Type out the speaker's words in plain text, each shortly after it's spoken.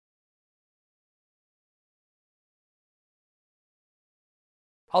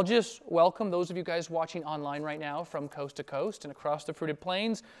I'll just welcome those of you guys watching online right now from coast to coast and across the fruited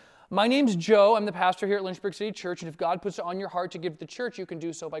plains. My name's Joe. I'm the pastor here at Lynchburg City Church, and if God puts it on your heart to give to the church, you can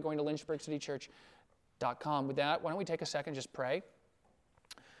do so by going to lynchburgcitychurch.com. With that, why don't we take a second and just pray?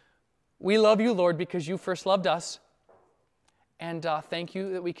 We love you, Lord, because you first loved us, and thank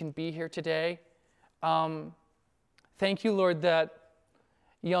you that we can be here today. Thank you, Lord, that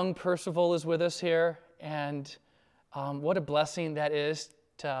young Percival is with us here, and what a blessing that is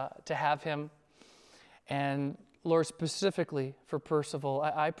to have him. And Lord, specifically for Percival,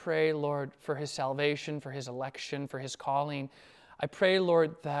 I pray, Lord, for his salvation, for his election, for his calling. I pray,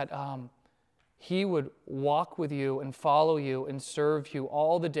 Lord, that he would walk with you and follow you and serve you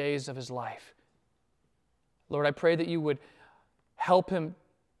all the days of his life. Lord, I pray that you would help him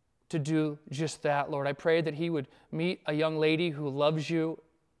to do just that, Lord. I pray that he would meet a young lady who loves you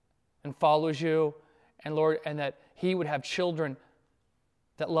and follows you, and Lord, and that he would have children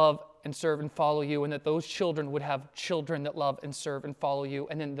that love and serve and follow you, and that those children would have children that love and serve and follow you,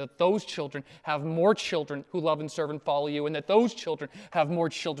 and then that those children have more children who love and serve and follow you, and that those children have more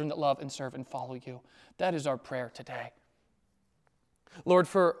children that love and serve and follow you. That is our prayer today. Lord,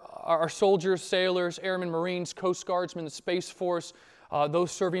 for our soldiers, sailors, airmen, Marines, Coast Guardsmen, the Space Force,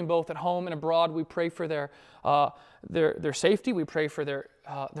 those serving both at home and abroad, we pray for their safety. We pray for their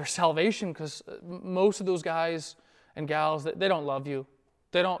salvation, because most of those guys and gals, they don't love you.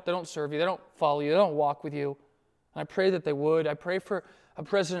 They don't serve you. They don't follow you. They don't walk with you. And I pray that they would. I pray for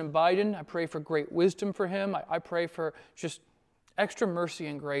President Biden. I pray for great wisdom for him. I pray for just extra mercy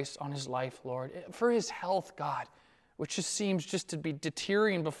and grace on his life, Lord. For his health, God, which just seems just to be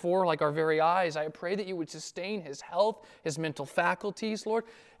deteriorating before like our very eyes. I pray that you would sustain his health, his mental faculties, Lord.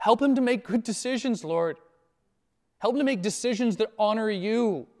 Help him to make good decisions, Lord. Help him to make decisions that honor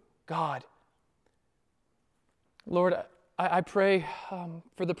you, God. Lord, I pray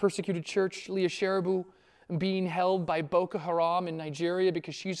for the persecuted church, Leah Sharibu, being held by Boko Haram in Nigeria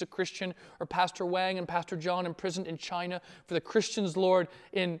because she's a Christian, or Pastor Wang and Pastor John imprisoned in China, for the Christians, Lord,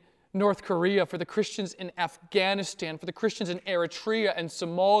 in North Korea, for the Christians in Afghanistan, for the Christians in Eritrea and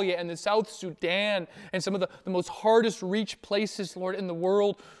Somalia and the South Sudan, and some of the most hardest reached places, Lord, in the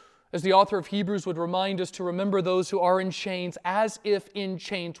world. As the author of Hebrews would remind us to remember those who are in chains, as if in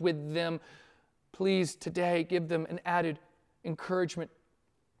chains with them. Please today give them an added encouragement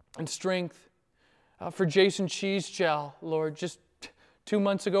and strength. For Jason Cheesegel, Lord, just 2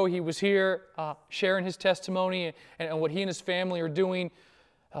 months ago he was here sharing his testimony and what he and his family are doing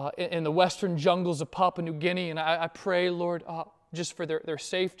in the western jungles of Papua New Guinea. And I pray, Lord, just for their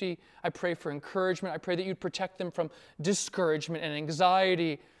safety. I pray for encouragement. I pray that you'd protect them from discouragement and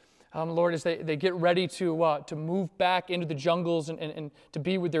anxiety. Lord, as they get ready to move back into the jungles and to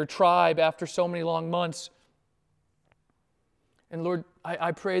be with their tribe after so many long months. And Lord,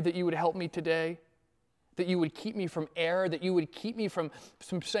 I pray that you would help me today, that you would keep me from error, that you would keep me from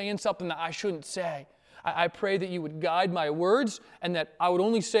saying something that I shouldn't say. I pray that you would guide my words and that I would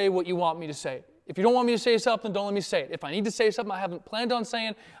only say what you want me to say. If you don't want me to say something, don't let me say it. If I need to say something I haven't planned on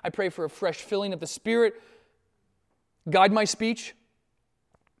saying, I pray for a fresh filling of the Spirit. Guide my speech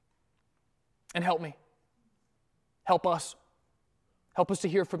and help me. Help us. Help us to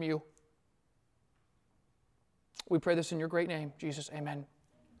hear from you. We pray this in your great name, Jesus. Amen.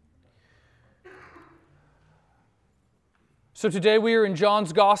 So today we are in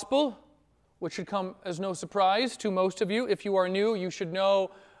John's Gospel, which should come as no surprise to most of you. If you are new, you should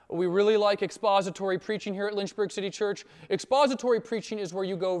know we really like expository preaching here at Lynchburg City Church. Expository preaching is where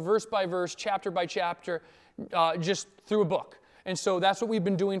you go verse by verse, chapter by chapter, just through a book. And so that's what we've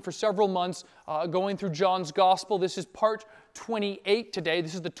been doing for several months, going through John's Gospel. This is part 28 today.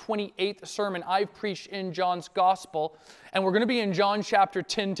 This is the 28th sermon I've preached in John's Gospel. And we're going to be in John chapter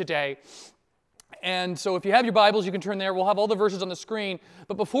 10 today. And so if you have your Bibles, you can turn there. We'll have all the verses on the screen.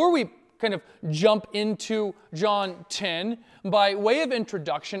 But before we kind of jump into John 10, by way of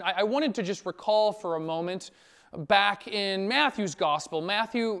introduction, I wanted to just recall for a moment back in Matthew's Gospel,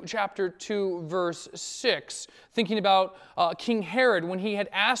 Matthew chapter 2, verse 6, thinking about King Herod when he had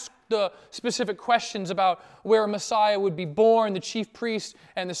asked the specific questions about where Messiah would be born. The chief priests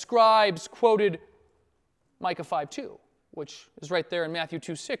and the scribes quoted Micah 5:2, which is right there in Matthew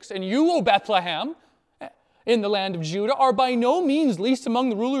 2:6. And you, O Bethlehem, in the land of Judah, are by no means least among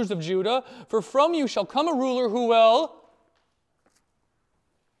the rulers of Judah, for from you shall come a ruler who will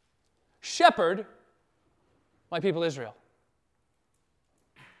shepherd my people Israel.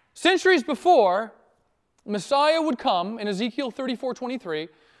 Centuries before Messiah would come, in Ezekiel 34:23,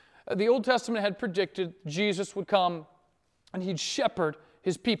 the Old Testament had predicted Jesus would come and he'd shepherd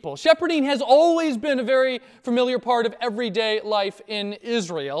his people. Shepherding has always been a very familiar part of everyday life in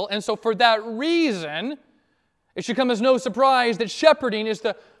Israel. And so for that reason, it should come as no surprise that shepherding is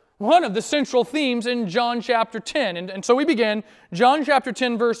one of the central themes in John chapter 10. And so we begin, John chapter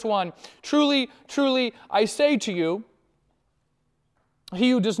 10, verse 1. Truly, truly, I say to you,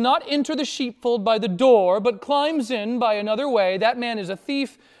 he who does not enter the sheepfold by the door, but climbs in by another way, that man is a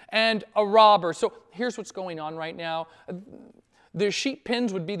thief and a robber. So here's what's going on right now. The sheep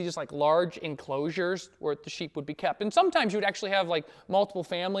pens would be these like large enclosures where the sheep would be kept. And sometimes you would actually have like multiple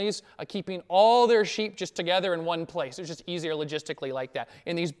families keeping all their sheep just together in one place. It was just easier logistically like that.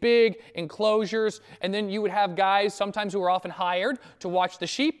 In these big enclosures. And then you would have guys sometimes who were often hired to watch the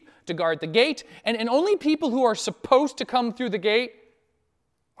sheep, to guard the gate. And only people who are supposed to come through the gate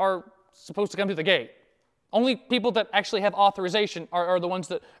are supposed to come through the gate. Only people that actually have authorization are the ones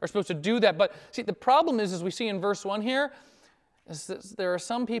that are supposed to do that. But see, the problem is, as we see in verse 1 here, is that there are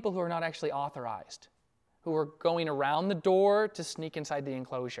some people who are not actually authorized, who are going around the door to sneak inside the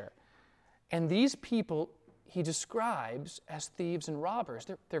enclosure. And these people he describes as thieves and robbers.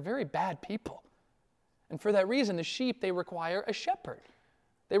 They're very bad people. And for that reason, the sheep, they require a shepherd.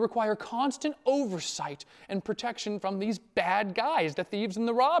 They require constant oversight and protection from these bad guys, the thieves and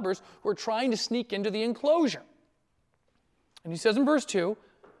the robbers, who are trying to sneak into the enclosure. And he says in verse 2,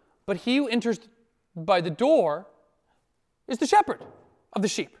 but he who enters by the door is the shepherd of the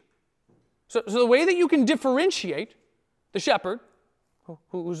sheep. So the way that you can differentiate the shepherd,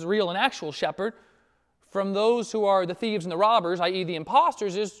 who's the real and actual shepherd, from those who are the thieves and the robbers, i.e. the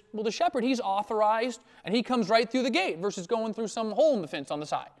imposters, is, well, the shepherd, he's authorized, and he comes right through the gate versus going through some hole in the fence on the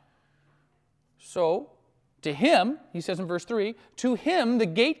side. So, to him, he says in verse 3, to him the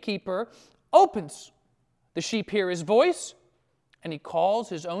gatekeeper opens. The sheep hear his voice, and he calls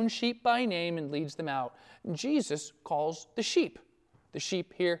his own sheep by name and leads them out. And Jesus calls the sheep. The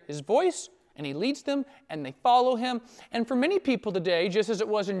sheep hear his voice, and he leads them, and they follow him. And for many people today, just as it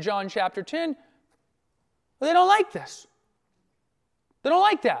was in John chapter 10, they don't like this. They don't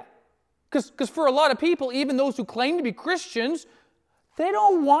like that. Because for a lot of people, even those who claim to be Christians, they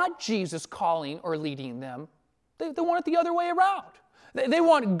don't want Jesus calling or leading them. They want it the other way around. They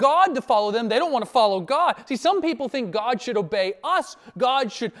want God to follow them. They don't want to follow God. See, some people think God should obey us.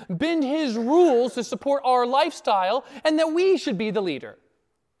 God should bend his rules to support our lifestyle, and that we should be the leader.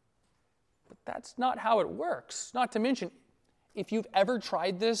 But that's not how it works. Not to mention, if you've ever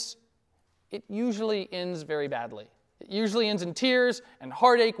tried this, it usually ends very badly. It usually ends in tears and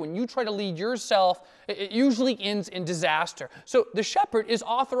heartache. When you try to lead yourself, it usually ends in disaster. So the shepherd is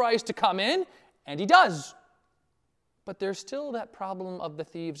authorized to come in, and he does. But there's still that problem of the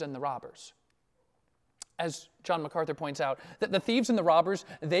thieves and the robbers. As John MacArthur points out, that the thieves and the robbers,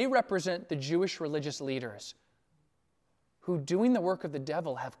 they represent the Jewish religious leaders who, doing the work of the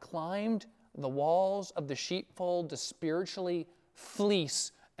devil, have climbed the walls of the sheepfold to spiritually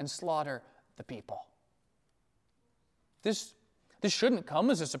fleece and slaughter the people. This shouldn't come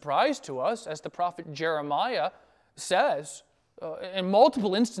as a surprise to us, as the prophet Jeremiah says in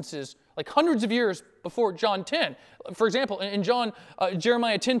multiple instances, like hundreds of years before John 10. For example, in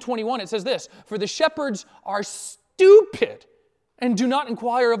Jeremiah 10:21, it says this, for the shepherds are stupid and do not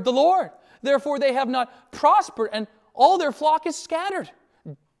inquire of the Lord. Therefore they have not prospered, and all their flock is scattered.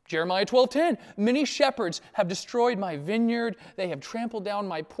 Jeremiah 12:10, many shepherds have destroyed my vineyard. They have trampled down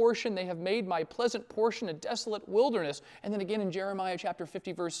my portion. They have made my pleasant portion a desolate wilderness. And then again in Jeremiah chapter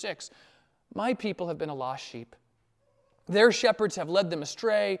 50, verse 6, my people have been a lost sheep. Their shepherds have led them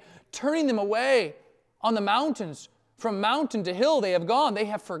astray, turning them away on the mountains. From mountain to hill they have gone. They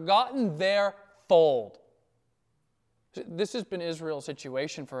have forgotten their fold. This has been Israel's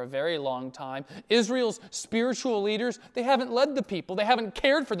situation for a very long time. Israel's spiritual leaders, they haven't led the people. They haven't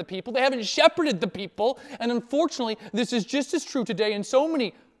cared for the people. They haven't shepherded the people. And unfortunately, this is just as true today in so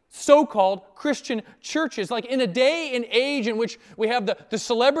many so-called Christian churches. Like in a day and age in which we have the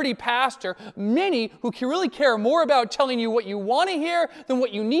celebrity pastor, many who can really care more about telling you what you want to hear than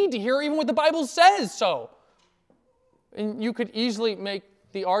what you need to hear, even what the Bible says so. And you could easily make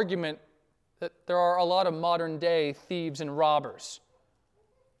the argument that there are a lot of modern-day thieves and robbers.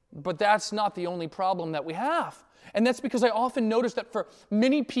 But that's not the only problem that we have. And that's because I often notice that for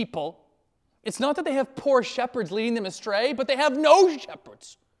many people, it's not that they have poor shepherds leading them astray, but they have no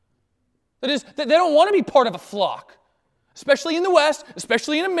shepherds. That is, they don't want to be part of a flock. Especially in the West,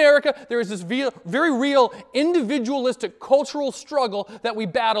 especially in America, there is this very real individualistic cultural struggle that we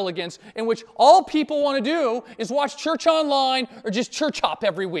battle against, in which all people want to do is watch church online or just church hop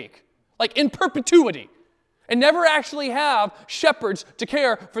every week. Like in perpetuity, and never actually have shepherds to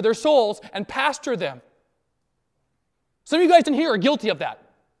care for their souls and pastor them. Some of you guys in here are guilty of that.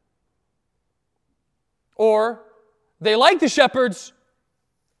 Or they like the shepherds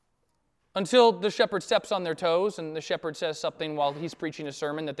until the shepherd steps on their toes and the shepherd says something while he's preaching a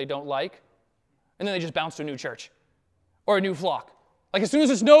sermon that they don't like, and then they just bounce to a new church or a new flock. Like as soon as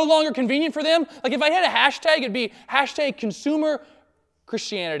it's no longer convenient for them, like if I had a hashtag, it'd be hashtag consumer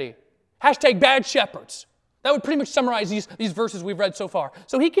Christianity, hashtag bad shepherds. That would pretty much summarize these verses we've read so far.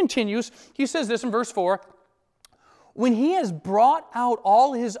 So he continues, he says this in verse 4, when he has brought out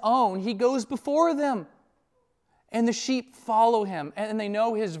all his own, he goes before them. And the sheep follow him, and they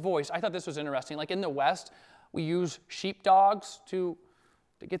know his voice. I thought this was interesting. Like in the West, we use sheepdogs to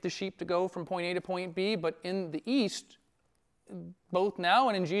get the sheep to go from point A to point B. But in the East, both now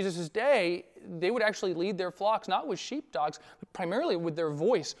and in Jesus' day, they would actually lead their flocks, not with sheepdogs, but primarily with their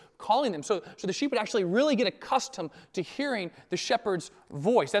voice, calling them. So the sheep would actually really get accustomed to hearing the shepherd's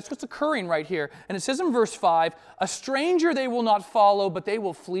voice. That's what's occurring right here. And it says in verse 5, a stranger they will not follow, but they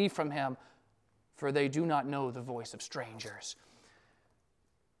will flee from him, for they do not know the voice of strangers.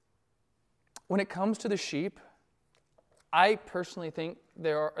 When it comes to the sheep, I personally think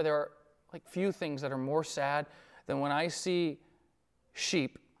there are like few things that are more sad than when I see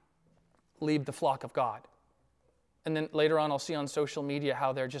sheep leave the flock of God. And then later on I'll see on social media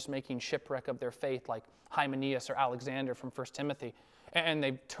how they're just making shipwreck of their faith, like Hymenaeus or Alexander from 1 Timothy. And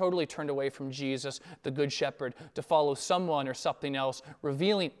they've totally turned away from Jesus, the Good Shepherd, to follow someone or something else,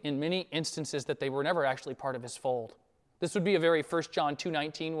 revealing in many instances that they were never actually part of his fold. This would be a very 1 John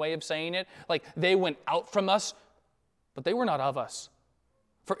 2:19 way of saying it. Like they went out from us, but they were not of us.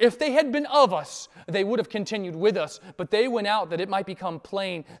 For if they had been of us, they would have continued with us. But they went out that it might become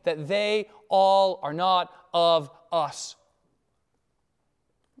plain that they all are not of us.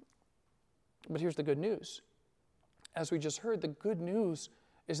 But here's the good news. As we just heard, the good news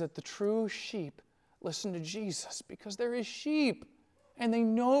is that the true sheep listen to Jesus because they're his sheep and they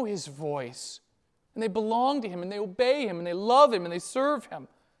know his voice and they belong to him and they obey him and they love him and they serve him.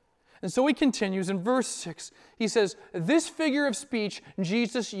 And so he continues in verse 6. He says, this figure of speech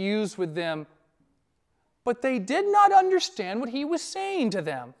Jesus used with them, but they did not understand what he was saying to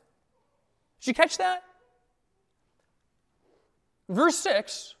them. Did you catch that? Verse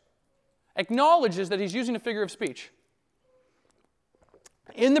 6 acknowledges that he's using a figure of speech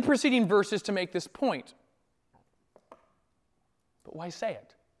in the preceding verses to make this point. But why say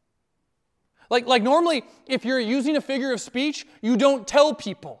it? Like normally, if you're using a figure of speech, you don't tell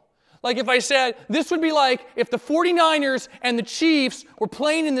people. Like if I said, this would be like if the 49ers and the Chiefs were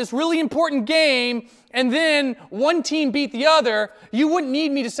playing in this really important game and then one team beat the other, you wouldn't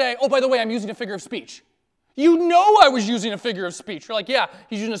need me to say, oh, by the way, I'm using a figure of speech. You know I was using a figure of speech. You're like, yeah,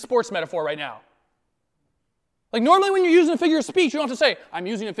 he's using a sports metaphor right now. Like normally when you're using a figure of speech, you don't have to say, I'm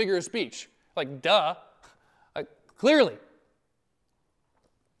using a figure of speech. Like, duh. Like, clearly.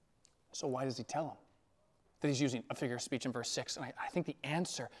 So why does he tell them that he's using a figure of speech in verse 6? And I think the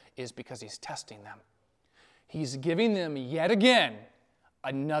answer is because he's testing them. He's giving them yet again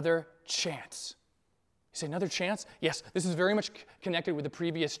another chance. You say, another chance? Yes, this is very much connected with the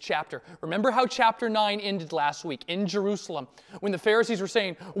previous chapter. Remember how chapter 9 ended last week in Jerusalem when the Pharisees were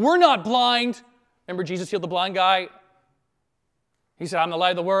saying, we're not blind. Remember Jesus healed the blind guy? He said, I'm the light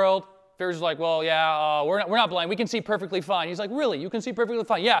of the world. Pharisees are like, well, yeah, we're not blind. We can see perfectly fine. He's like, really? You can see perfectly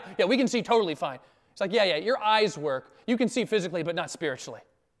fine? Yeah, we can see totally fine. It's like, yeah, your eyes work. You can see physically, but not spiritually.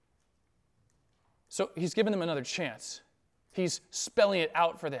 So he's giving them another chance. He's spelling it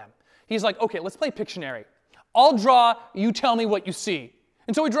out for them. He's like, okay, let's play Pictionary. I'll draw, you tell me what you see.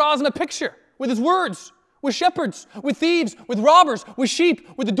 And so he draws them a picture with his words, with shepherds, with thieves, with robbers, with sheep,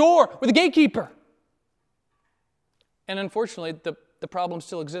 with the door, with the gatekeeper. And unfortunately, the problem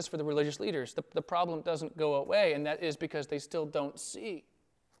still exists for the religious leaders. The problem doesn't go away, and that is because they still don't see.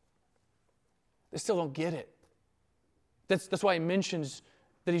 They still don't get it. That's why he mentions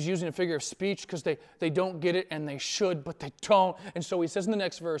that he's using a figure of speech, because they don't get it, and they should, but they don't. And so he says in the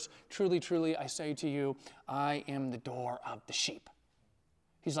next verse, truly, truly, I say to you, I am the door of the sheep.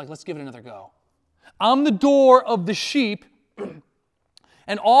 He's like, let's give it another go. I'm the door of the sheep,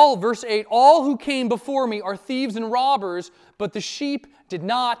 and all, verse 8, all who came before me are thieves and robbers, but the sheep did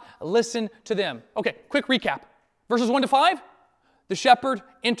not listen to them. Okay, quick recap. Verses 1 to 5, the shepherd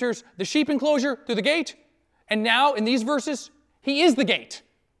enters the sheep enclosure through the gate, and now in these verses, he is the gate.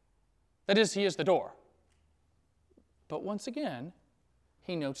 That is, he is the door. But once again,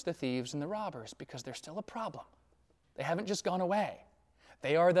 he notes the thieves and the robbers because they're still a problem. They haven't just gone away.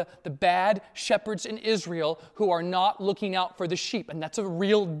 They are the bad shepherds in Israel who are not looking out for the sheep. And that's a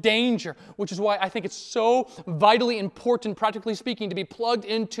real danger, which is why I think it's so vitally important, practically speaking, to be plugged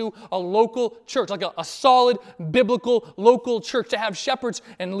into a local church, like a solid, biblical, local church, to have shepherds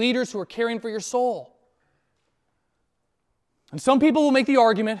and leaders who are caring for your soul. And some people will make the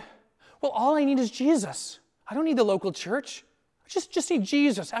argument, well, all I need is Jesus. I don't need the local church. Just need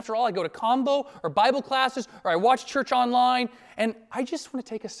Jesus. After all, I go to combo or Bible classes or I watch church online. And I just want to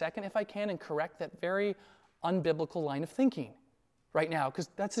take a second, if I can, and correct that very unbiblical line of thinking right now, because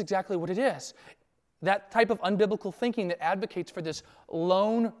that's exactly what it is. That type of unbiblical thinking that advocates for this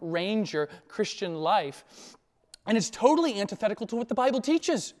Lone Ranger Christian life. And it's totally antithetical to what the Bible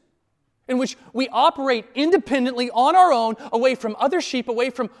teaches, in which we operate independently on our own, away from other sheep, away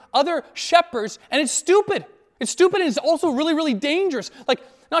from other shepherds, and it's stupid. It's stupid and it's also really, really dangerous. Like,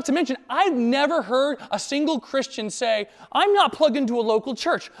 not to mention, I've never heard a single Christian say, I'm not plugged into a local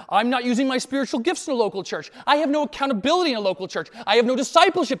church. I'm not using my spiritual gifts in a local church. I have no accountability in a local church. I have no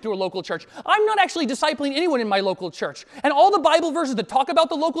discipleship through a local church. I'm not actually discipling anyone in my local church. And all the Bible verses that talk about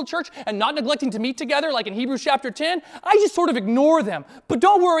the local church and not neglecting to meet together, like in Hebrews chapter 10, I just sort of ignore them. But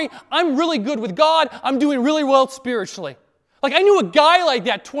don't worry, I'm really good with God. I'm doing really well spiritually. Like, I knew a guy like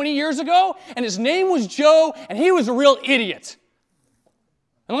that 20 years ago, and his name was Joe, and he was a real idiot.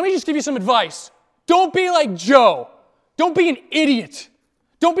 And let me just give you some advice. Don't be like Joe. Don't be an idiot.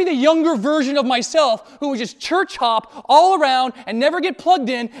 Don't be the younger version of myself who would just church hop all around and never get plugged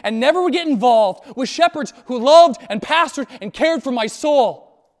in and never would get involved with shepherds who loved and pastored and cared for my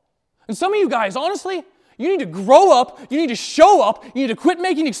soul. And some of you guys, honestly, you need to grow up, you need to show up, you need to quit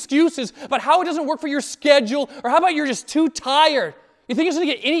making excuses about how it doesn't work for your schedule, or how about you're just too tired. You think it's going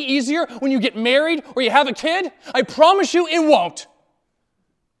to get any easier when you get married or you have a kid? I promise you it won't.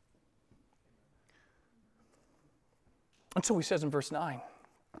 And so he says in verse 9,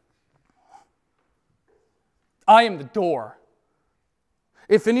 I am the door.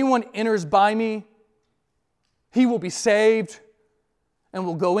 If anyone enters by me, he will be saved and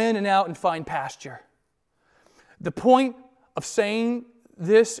will go in and out and find pasture. The point of saying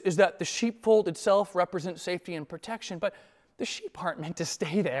this is that the sheepfold itself represents safety and protection, but the sheep aren't meant to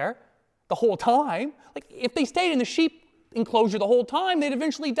stay there the whole time. Like, if they stayed in the sheep enclosure the whole time, they'd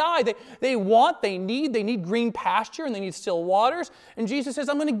eventually die. They need green pasture, and they need still waters, and Jesus says,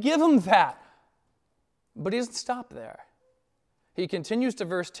 I'm going to give them that. But he doesn't stop there. He continues to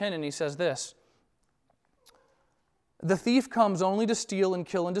verse 10, and he says this, the thief comes only to steal and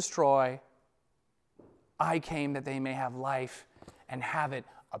kill and destroy. I came that they may have life and have it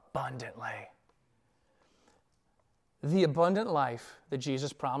abundantly. The abundant life that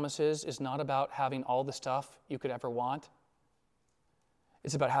Jesus promises is not about having all the stuff you could ever want.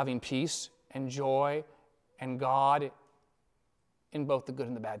 It's about having peace and joy and God in both the good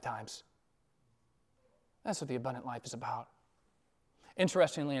and the bad times. That's what the abundant life is about.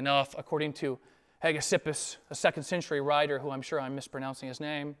 Interestingly enough, according to Hegesippus, a 2nd century writer who I'm sure I'm mispronouncing his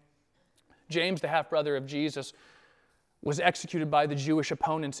name, James, the half-brother of Jesus, was executed by the Jewish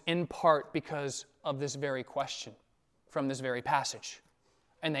opponents in part because of this very question from this very passage.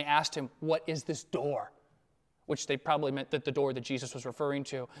 And they asked him, what is this door? Which they probably meant that the door that Jesus was referring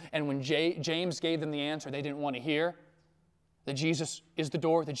to. And when James gave them the answer they didn't want to hear, that Jesus is the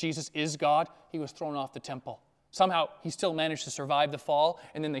door, that Jesus is God, he was thrown off the temple. Somehow he still managed to survive the fall,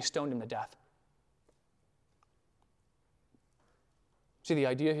 and then they stoned him to death. See, the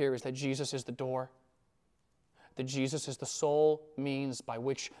idea here is that Jesus is the door, that Jesus is the sole means by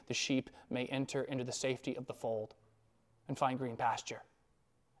which the sheep may enter into the safety of the fold and find green pasture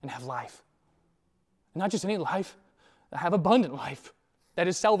and have life. And not just any life, have abundant life. That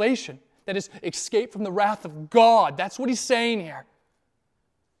is salvation. That is escape from the wrath of God. That's what he's saying here.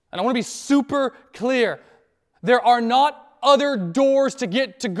 And I want to be super clear. There are not other doors to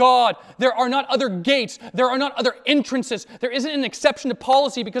get to God. There are not other gates. There are not other entrances. There isn't an exception to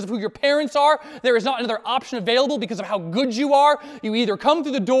policy because of who your parents are. There is not another option available because of how good you are. You either come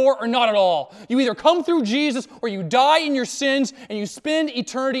through the door or not at all. You either come through Jesus or you die in your sins and you spend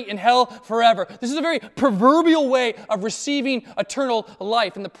eternity in hell forever. This is a very proverbial way of receiving eternal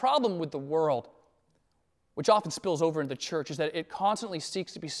life. And the problem with the world, which often spills over into the church, is that it constantly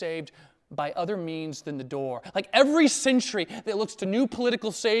seeks to be saved by other means than the door. Like every century that looks to new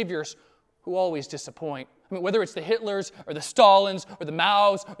political saviors who always disappoint. I mean, whether it's the Hitlers or the Stalins or the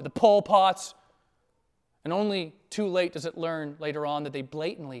Maos or the Pol Pots. And only too late does it learn later on that they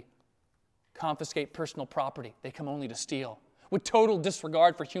blatantly confiscate personal property. They come only to steal. with total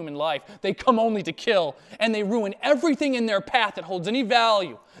disregard for human life. They come only to kill, and they ruin everything in their path that holds any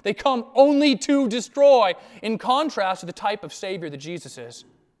value. They come only to destroy, in contrast to the type of Savior that Jesus is.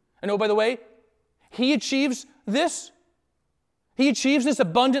 And oh, by the way, He achieves this. He achieves this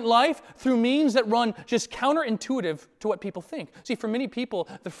abundant life through means that run just counterintuitive to what people think. See, for many people,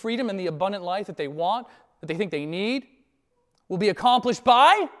 the freedom and the abundant life that they want, that they think they need, will be accomplished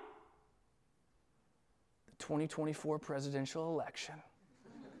by the 2024 presidential election.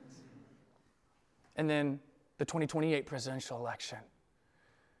 And then the 2028 presidential election.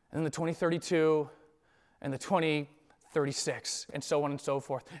 And then the 2032 and the 2036, and so on and so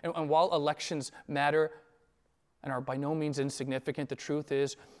forth. And while elections matter and are by no means insignificant, the truth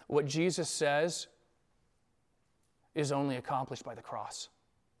is what Jesus says is only accomplished by the cross.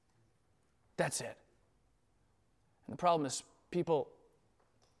 That's it. And the problem is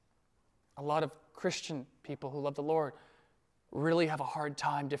a lot of Christian people who love the Lord really have a hard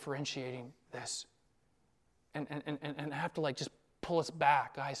time differentiating this. And have to just pull us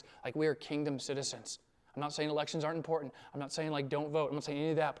back, guys. We are kingdom citizens. I'm not saying elections aren't important. I'm not saying don't vote. I'm not saying any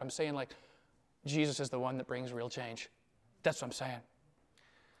of that, but I'm saying Jesus is the one that brings real change. That's what I'm saying.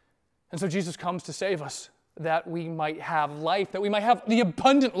 And so Jesus comes to save us, that we might have life, that we might have the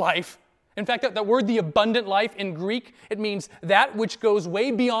abundant life. In fact, that word, the abundant life, in Greek, it means that which goes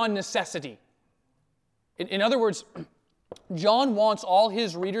way beyond necessity. In other words, John wants all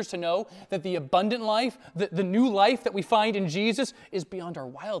his readers to know that the abundant life, the new life that we find in Jesus, is beyond our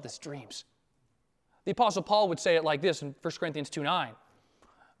wildest dreams. The Apostle Paul would say it like this in 1 Corinthians 2:9.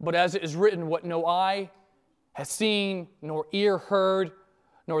 But as it is written, what no eye has seen, nor ear heard,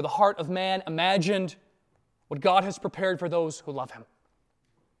 nor the heart of man imagined, what God has prepared for those who love Him.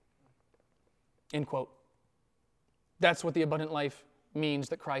 End quote. That's what the abundant life means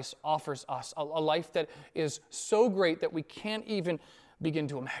that Christ offers us. A life that is so great that we can't even begin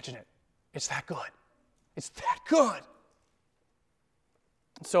to imagine it. It's that good. It's that good.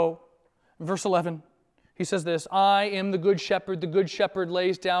 So, in verse 11, he says this, I am the good shepherd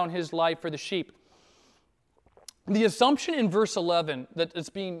lays down his life for the sheep. The assumption in verse 11 that is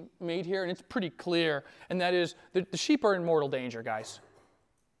being made here, and it's pretty clear, and that is that the sheep are in mortal danger, guys.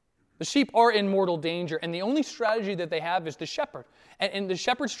 The sheep are in mortal danger, and the only strategy that they have is the shepherd. And the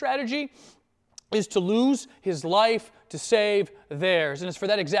shepherd's strategy is to lose his life to save theirs. And it's for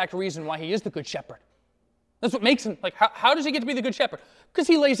that exact reason why he is the good shepherd. That's what makes him, how does he get to be the good shepherd? Because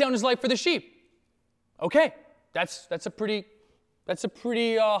he lays down his life for the sheep. Okay, that's a pretty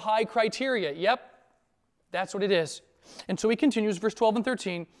high criteria. Yep, that's what it is. And so he continues, verse 12 and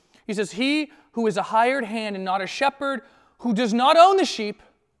 13. He says, he who is a hired hand and not a shepherd, who does not own the sheep,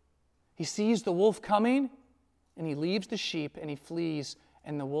 he sees the wolf coming, and he leaves the sheep, and he flees,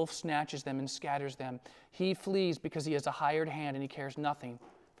 and the wolf snatches them and scatters them. He flees because he is a hired hand, and he cares nothing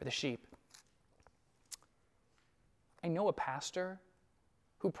for the sheep. I know a pastor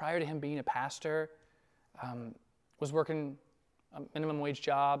who, prior to him being a pastor, was working a minimum wage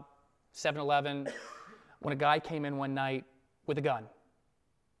job, 7-Eleven, when a guy came in one night with a gun.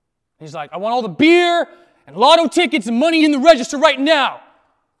 He's like, I want all the beer and lotto tickets and money in the register right now.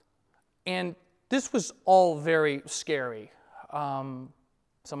 And this was all very scary.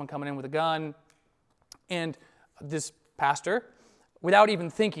 Someone coming in with a gun. And this pastor, without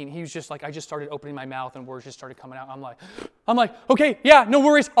even thinking, he was just like, I just started opening my mouth and words just started coming out. I'm like, okay, yeah, no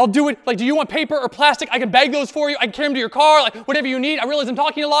worries, I'll do it. Do you want paper or plastic? I can bag those for you. I can carry them to your car, whatever you need. I realize I'm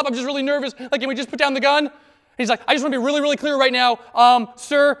talking a lot, but I'm just really nervous. Can we just put down the gun? And he's like, I just want to be really, really clear right now.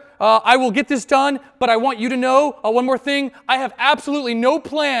 Sir, I will get this done, but I want you to know one more thing. I have absolutely no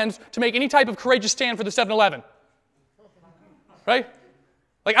plans to make any type of courageous stand for the 7-Eleven. Right?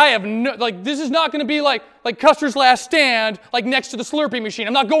 I have no, this is not going to be like Custer's Last Stand, next to the Slurpee machine.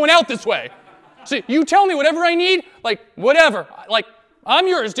 I'm not going out this way. So you tell me whatever I need, whatever. I'm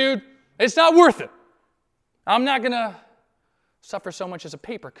yours, dude. It's not worth it. I'm not going to suffer so much as a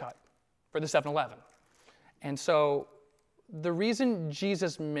paper cut for the 7-Eleven. And so the reason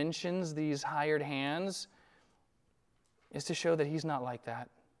Jesus mentions these hired hands is to show that he's not like that.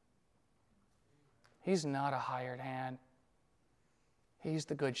 He's not a hired hand. He's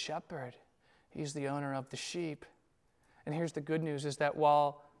the good shepherd. He's the owner of the sheep. And here's the good news is that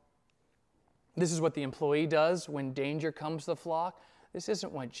while this is what the employee does when danger comes to the flock, this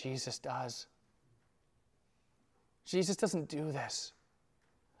isn't what Jesus does. Jesus doesn't do this.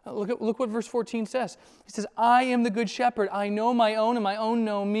 Look what verse 14 says. He says, I am the good shepherd. I know my own, and my own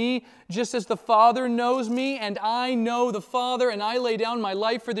know me, just as the Father knows me, and I know the Father, and I lay down my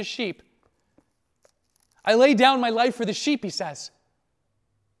life for the sheep. I lay down my life for the sheep, he says.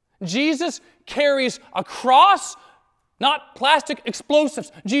 Jesus carries a cross not plastic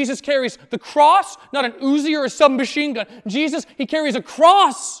explosives. Jesus carries the cross, not an Uzi or a submachine gun. Jesus, he carries a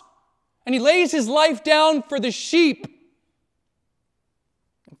cross, and he lays his life down for the sheep.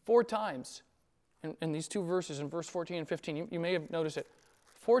 And 4 times in these 2 verses, in verse 14 and 15, you may have noticed it.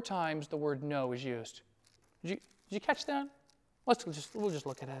 4 times the word no is used. Did you catch that? We'll just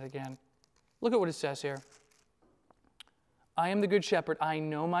look at it again. Look at what it says here. I am the good shepherd. I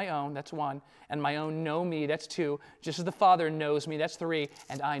know my own. That's 1. And my own know me. That's 2. Just as the Father knows me. That's 3.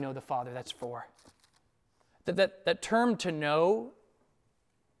 And I know the Father. That's 4. That term to know,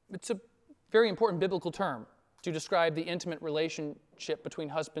 it's a very important biblical term to describe the intimate relationship between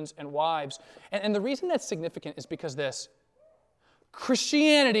husbands and wives. And the reason that's significant is because this.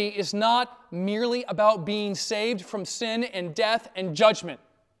 Christianity is not merely about being saved from sin and death and judgment.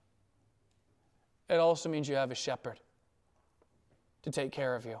 It also means you have a shepherd to take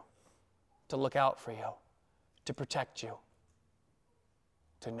care of you, to look out for you, to protect you,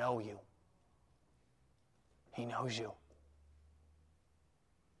 to know you. He knows you.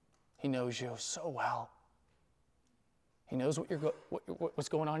 He knows you so well. He knows what's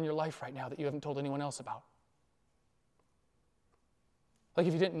going on in your life right now that you haven't told anyone else about. Like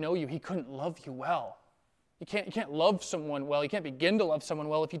if he didn't know you, he couldn't love you well. You can't love someone well. You can't begin to love someone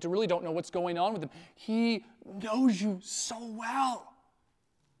well if you really don't know what's going on with them. He knows you so well.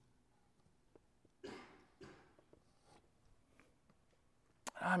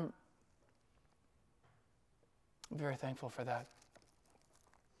 I'm very thankful for that.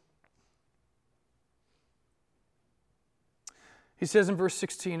 He says in verse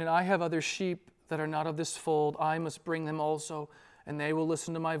 16, and I have other sheep that are not of this fold. I must bring them also, and they will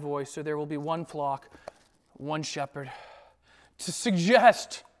listen to my voice. So there will be one flock, one shepherd. To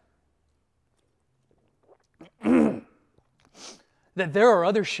suggest that there are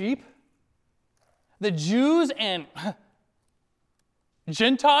other sheep, the Jews and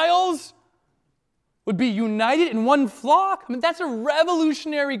Gentiles would be united in one flock. I mean, that's a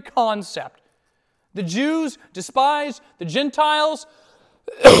revolutionary concept. The Jews despise the Gentiles,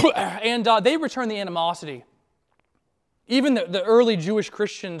 and they return the animosity. Even the early Jewish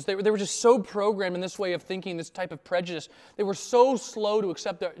Christians, they were just so programmed in this way of thinking, this type of prejudice. They were so slow to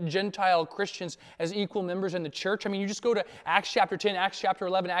accept the Gentile Christians as equal members in the church. I mean, you just go to Acts chapter 10, Acts chapter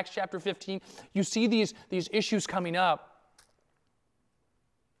 11, Acts chapter 15. You see these issues coming up.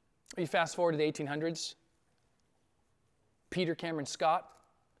 You fast forward to the 1800s. Peter Cameron Scott,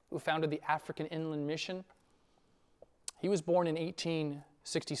 who founded the African Inland Mission, he was born in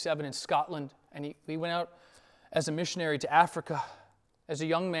 1867 in Scotland, and he went out as a missionary to Africa as a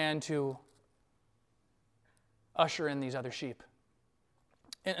young man to usher in these other sheep.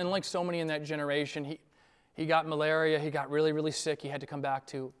 And like so many in that generation, he got malaria, he got really, really sick, he had to come back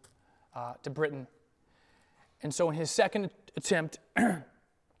to Britain. And so in his second attempt,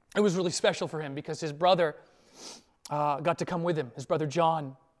 it was really special for him because his brother got to come with him, his brother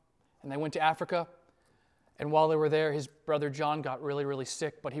John. And they went to Africa. And while they were there, his brother John got really, really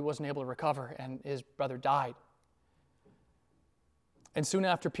sick, but he wasn't able to recover, and his brother died. And soon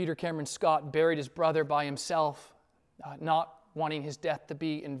after, Peter Cameron Scott buried his brother by himself, not wanting his death to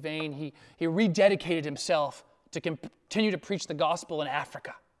be in vain. He rededicated himself to continue to preach the gospel in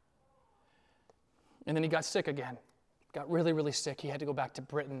Africa. And then he got sick again. Got really, really sick. He had to go back to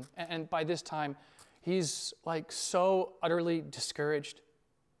Britain. And by this time, he's like so utterly discouraged.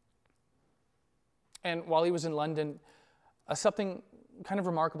 And while he was in London, something kind of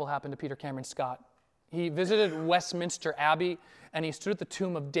remarkable happened to Peter Cameron Scott. He visited Westminster Abbey, and he stood at the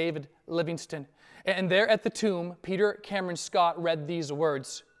tomb of David Livingstone. And there at the tomb, Peter Cameron Scott read these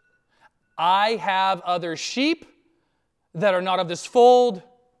words, I have other sheep that are not of this fold.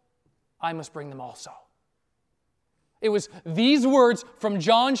 I must bring them also. It was these words from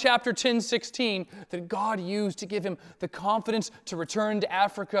John chapter 10, 16 that God used to give him the confidence to return to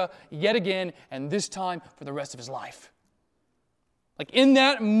Africa yet again, and this time for the rest of his life. Like in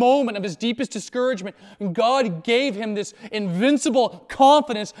that moment of his deepest discouragement, God gave him this invincible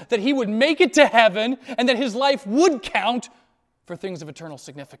confidence that he would make it to heaven and that his life would count for things of eternal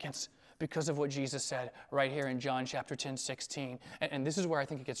significance because of what Jesus said right here in John chapter 10, 16. And this is where I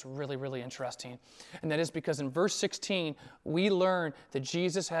think it gets really, really interesting. And that is because in verse 16, we learn that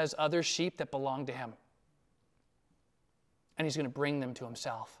Jesus has other sheep that belong to him. And he's going to bring them to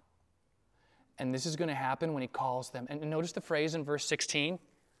himself. And this is going to happen when he calls them. And notice the phrase in verse 16,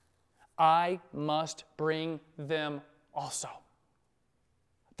 I must bring them also.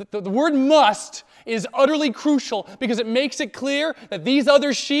 The word must is utterly crucial because it makes it clear that these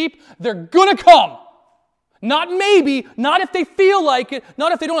other sheep, they're going to come. Not maybe, not if they feel like it,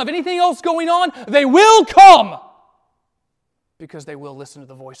 not if they don't have anything else going on. They will come. Because they will listen to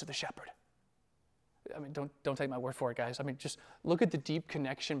the voice of the shepherd. I mean, don't take my word for it, guys. I mean, just look at the deep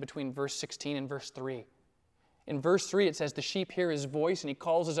connection between verse 16 and verse 3. In verse 3, it says, the sheep hear his voice, and he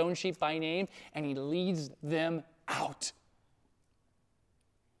calls his own sheep by name, and he leads them out.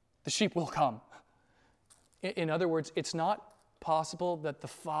 The sheep will come. In other words, it's not possible that the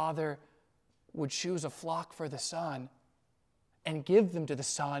Father would choose a flock for the Son and give them to the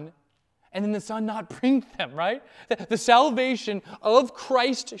Son, and then the Son not bring them, right? The salvation of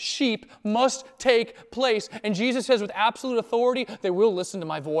Christ's sheep must take place. And Jesus says with absolute authority, they will listen to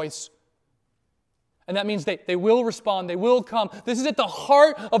my voice. And that means they will respond, they will come. This is at the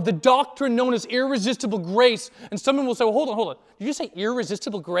heart of the doctrine known as irresistible grace. And someone will say, well, hold on. Did you say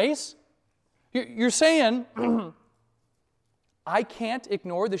irresistible grace? You're saying, I can't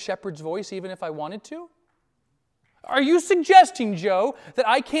ignore the shepherd's voice even if I wanted to? Are you suggesting, Joe, that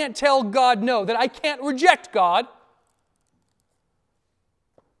I can't tell God no, that I can't reject God?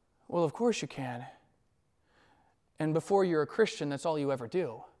 Well, of course you can. And before you're a Christian, that's all you ever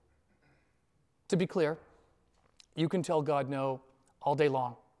do. To be clear, you can tell God no all day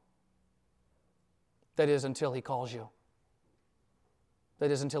long. That is, until He calls you.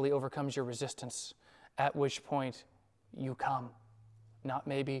 That is, until He overcomes your resistance, at which point you come. Not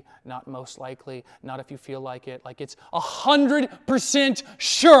maybe, not most likely, not if you feel like it, like it's 100%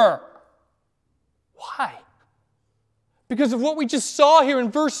 sure. Why? Because of what we just saw here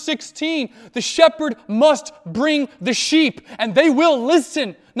in verse 16. The shepherd must bring the sheep, and they will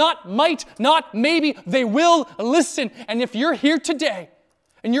listen. Not might, not maybe, they will listen. And if you're here today,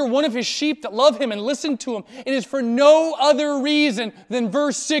 and you're one of His sheep that love Him and listen to Him, it is for no other reason than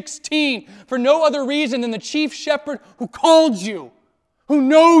verse 16. For no other reason than the chief shepherd who called you, who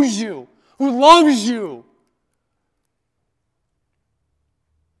knows you, who loves you.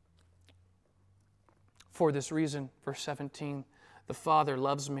 For this reason, verse 17, the Father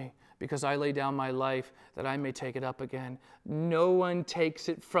loves me because I lay down my life that I may take it up again. No one takes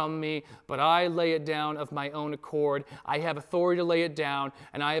it from me, but I lay it down of my own accord. I have authority to lay it down,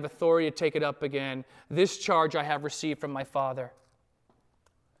 and I have authority to take it up again. This charge I have received from my Father.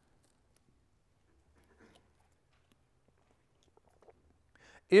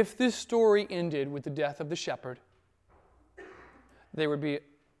 If this story ended with the death of the shepherd, there would be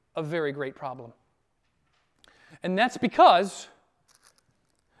a very great problem. And that's because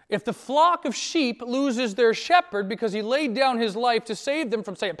if the flock of sheep loses their shepherd because he laid down his life to save them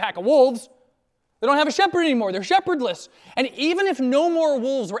from, say, a pack of wolves, they don't have a shepherd anymore. They're shepherdless. And even if no more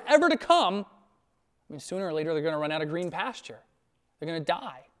wolves were ever to come, I mean, sooner or later they're going to run out of green pasture. They're going to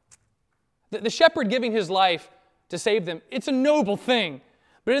die. The shepherd giving his life to save them, it's a noble thing.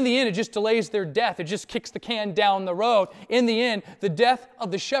 But in the end, it just delays their death. It just kicks the can down the road. In the end, the death of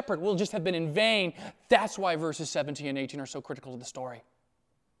the shepherd will just have been in vain. That's why verses 17 and 18 are so critical to the story.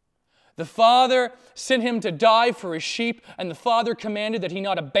 The Father sent Him to die for His sheep, and the Father commanded that He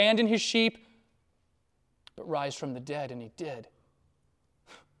not abandon His sheep, but rise from the dead, and He did.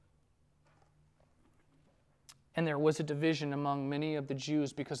 And there was a division among many of the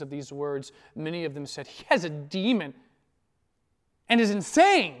Jews because of these words. Many of them said, He has a demon and is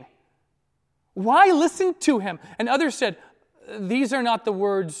insane. Why listen to Him? And others said, these are not the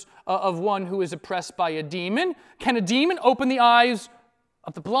words of one who is oppressed by a demon. Can a demon open the eyes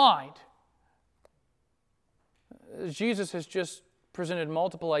of the blind? Jesus has just presented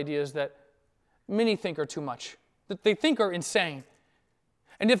multiple ideas that many think are too much, that they think are insane.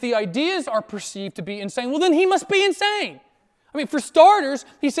 And if the ideas are perceived to be insane, well, then He must be insane. I mean, for starters,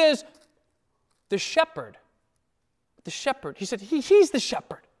 He says, the shepherd. He said, He's the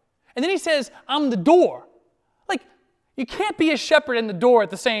shepherd. And then He says, I'm the door. Like, you can't be a shepherd and the door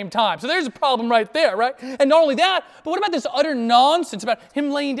at the same time. So there's a problem right there, right? And not only that, but what about this utter nonsense about Him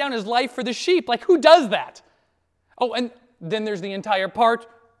laying down His life for the sheep? Like, who does that? Oh, and then there's the entire part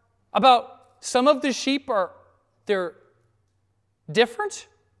about some of the sheep they're different,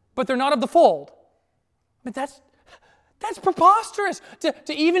 but they're not of the fold. But that's preposterous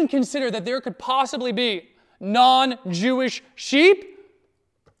to even consider that there could possibly be non-Jewish sheep.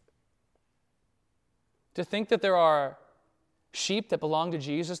 To think that there are sheep that belong to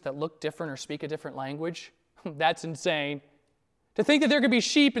Jesus that look different or speak a different language, that's insane. To think that there could be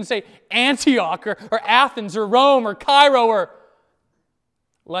sheep in, say, Antioch or Athens or Rome or Cairo or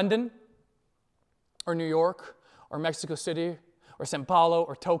London or New York or Mexico City or Sao Paulo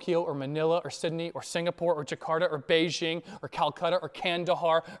or Tokyo or Manila or Sydney or Singapore or Jakarta or Beijing or Calcutta or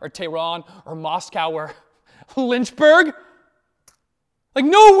Kandahar or Tehran or Moscow or Lynchburg? Like,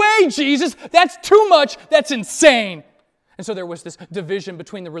 no way, Jesus. That's too much. That's insane. And so there was this division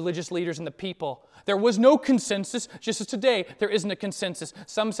between the religious leaders and the people. There was no consensus, just as today there isn't a consensus.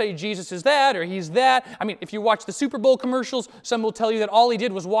 Some say Jesus is that or he's that. I mean, if you watch the Super Bowl commercials, some will tell you that all he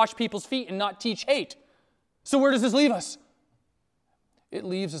did was wash people's feet and not teach hate. So where does this leave us? It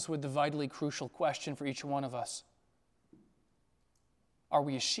leaves us with the vitally crucial question for each one of us. Are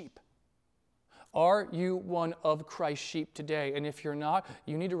we a sheep? Are you one of Christ's sheep today? And if you're not,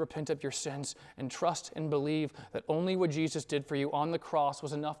 you need to repent of your sins and trust and believe that only what Jesus did for you on the cross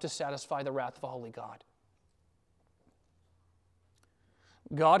was enough to satisfy the wrath of a holy God.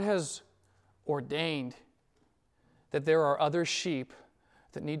 God has ordained that there are other sheep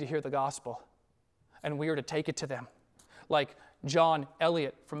that need to hear the gospel, and we are to take it to them. Like John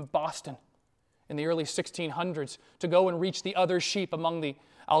Eliot from Boston in the early 1600s to go and reach the other sheep among the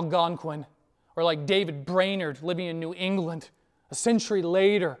Algonquin. Or like David Brainerd living in New England a century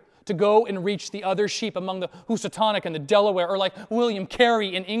later to go and reach the other sheep among the Housatonic and the Delaware. Or like William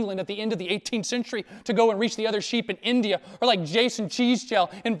Carey in England at the end of the 18th century to go and reach the other sheep in India. Or like Jason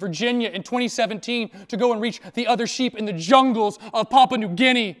Cheesegel in Virginia in 2017 to go and reach the other sheep in the jungles of Papua New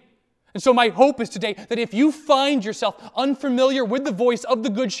Guinea. And so my hope is today that if you find yourself unfamiliar with the voice of the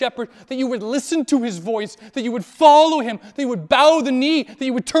Good Shepherd, that you would listen to his voice, that you would follow him, that you would bow the knee, that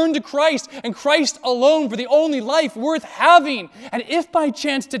you would turn to Christ and Christ alone for the only life worth having. And if by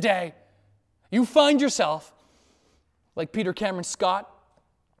chance today you find yourself, like Peter Cameron Scott,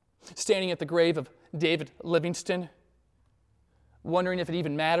 standing at the grave of David Livingstone, wondering if it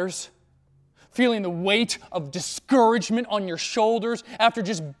even matters, feeling the weight of discouragement on your shoulders after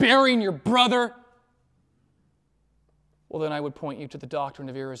just burying your brother, well, then I would point you to the doctrine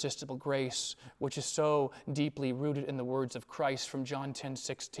of irresistible grace, which is so deeply rooted in the words of Christ from John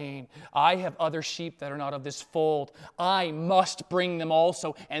 10:16. I have other sheep that are not of this fold. I must bring them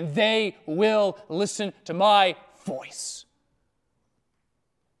also, and they will listen to my voice.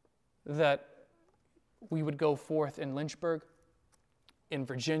 That we would go forth in Lynchburg, in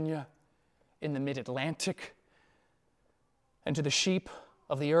Virginia, in the mid-Atlantic, and to the sheep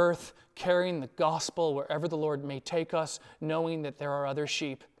of the earth, carrying the gospel wherever the Lord may take us, knowing that there are other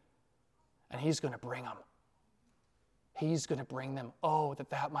sheep, and he's going to bring them. He's going to bring them. Oh,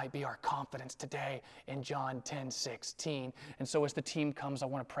 that might be our confidence today in John 10:16. And so as the team comes, I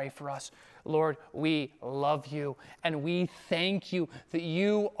want to pray for us. Lord, we love you, and we thank you that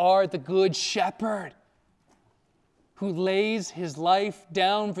you are the good shepherd who lays his life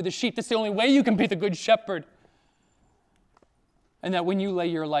down for the sheep. That's the only way you can be the good shepherd. And that when you lay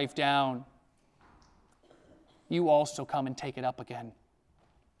your life down, you also come and take it up again.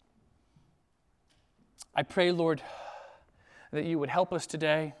 I pray, Lord, that you would help us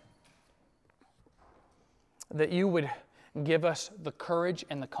today, that you would give us the courage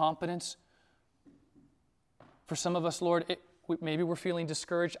and the confidence. For some of us, Lord, maybe we're feeling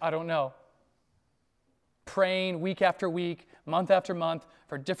discouraged, I don't know. Praying week after week, month after month,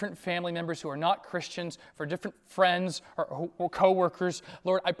 for different family members who are not Christians, for different friends or co-workers.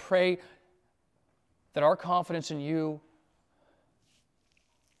 Lord, I pray that our confidence in you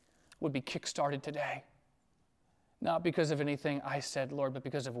would be kick-started today. Not because of anything I said, Lord, but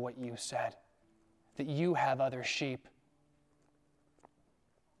because of what you said. That you have other sheep.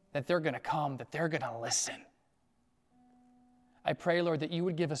 That they're going to come, that they're going to listen. I pray, Lord, that you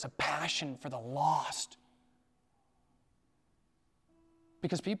would give us a passion for the lost.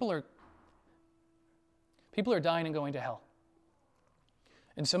 Because people are dying and going to hell.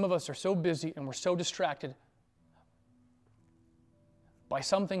 And some of us are so busy and we're so distracted by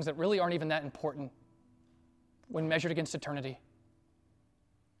some things that really aren't even that important when measured against eternity.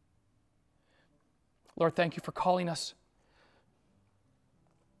 Lord, thank you for calling us.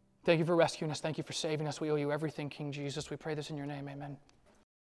 Thank you for rescuing us. Thank you for saving us. We owe you everything, King Jesus. We pray this in your name. Amen.